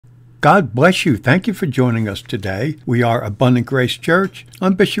God bless you. Thank you for joining us today. We are Abundant Grace Church.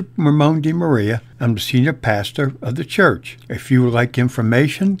 I'm Bishop Ramon DeMaria. I'm the senior pastor of the church. If you would like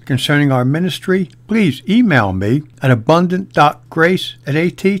information concerning our ministry, please email me at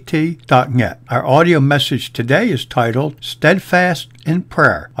abundant.grace@att.net. Our audio message today is titled Steadfast in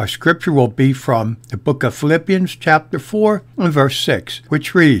Prayer. Our scripture will be from the book of Philippians chapter 4 and verse 6,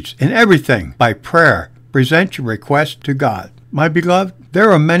 which reads, "In everything, by prayer, present your request to God." My beloved, there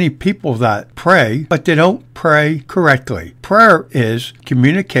are many people that pray, but they don't pray correctly. Prayer is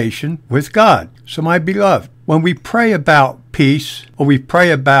communication with God. So my beloved, when we pray about peace, or we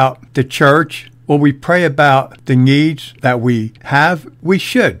pray about the church, or we pray about the needs that we have, we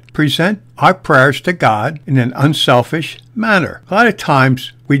should present our prayers to God in an unselfish manner. A lot of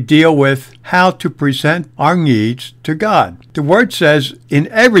times we deal with how to present our needs to God. The word says in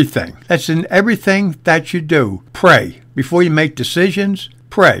everything. That's in everything that you do. Pray. Before you make decisions,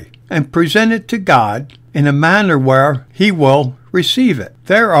 pray and present it to God in a manner where He will receive it.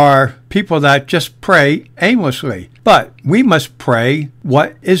 There are people that just pray aimlessly, but we must pray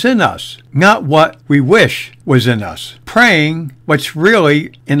what is in us, not what we wish was in us. Praying what's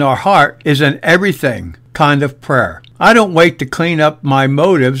really in our heart is an everything kind of prayer. I don't wait to clean up my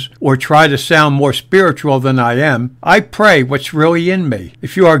motives or try to sound more spiritual than I am. I pray what's really in me.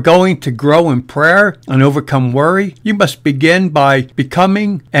 If you are going to grow in prayer and overcome worry, you must begin by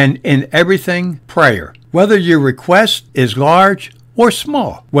becoming an in everything prayer. Whether your request is large or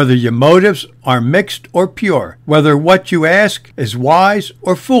small, whether your motives are mixed or pure, whether what you ask is wise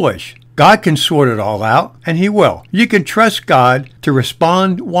or foolish, God can sort it all out, and He will. You can trust God to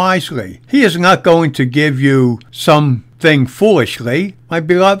respond wisely. He is not going to give you something foolishly. My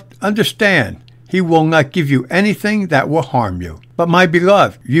beloved, understand, He will not give you anything that will harm you. But my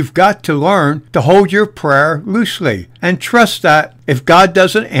beloved, you've got to learn to hold your prayer loosely and trust that if God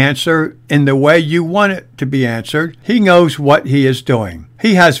doesn't answer in the way you want it to be answered, He knows what He is doing.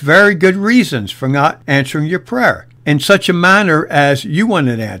 He has very good reasons for not answering your prayer in such a manner as you want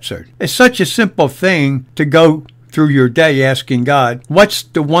it answered. It's such a simple thing to go through your day asking God, what's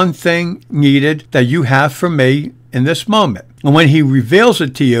the one thing needed that you have for me in this moment? And when He reveals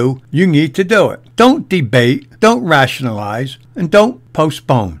it to you, you need to do it. Don't debate, don't rationalize, and don't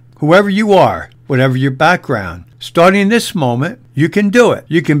postpone. Whoever you are, whatever your background, starting this moment, you can do it.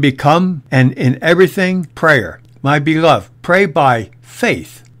 You can become an in everything prayer. My beloved, pray by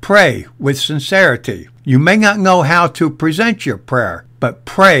faith. Pray with sincerity. You may not know how to present your prayer, but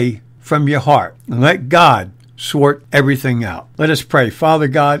pray from your heart and let God sort everything out. Let us pray. Father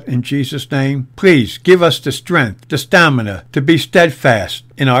God, in Jesus' name, please give us the strength, the stamina to be steadfast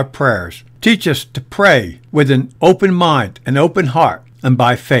in our prayers. Teach us to pray with an open mind, an open heart, and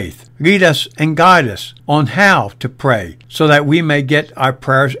by faith. Lead us and guide us on how to pray so that we may get our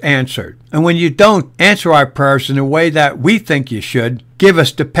prayers answered. And when you don't answer our prayers in a way that we think you should, give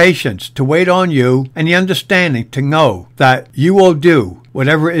us the patience to wait on you and the understanding to know that you will do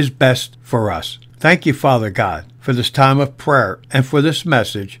whatever is best for us. Thank you, Father God, for this time of prayer and for this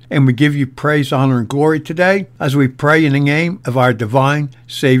message. And we give you praise, honor, and glory today as we pray in the name of our divine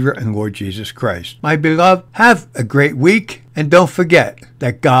Savior and Lord Jesus Christ. My beloved, have a great week, and don't forget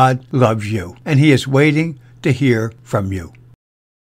that God loves you, and He is waiting to hear from you.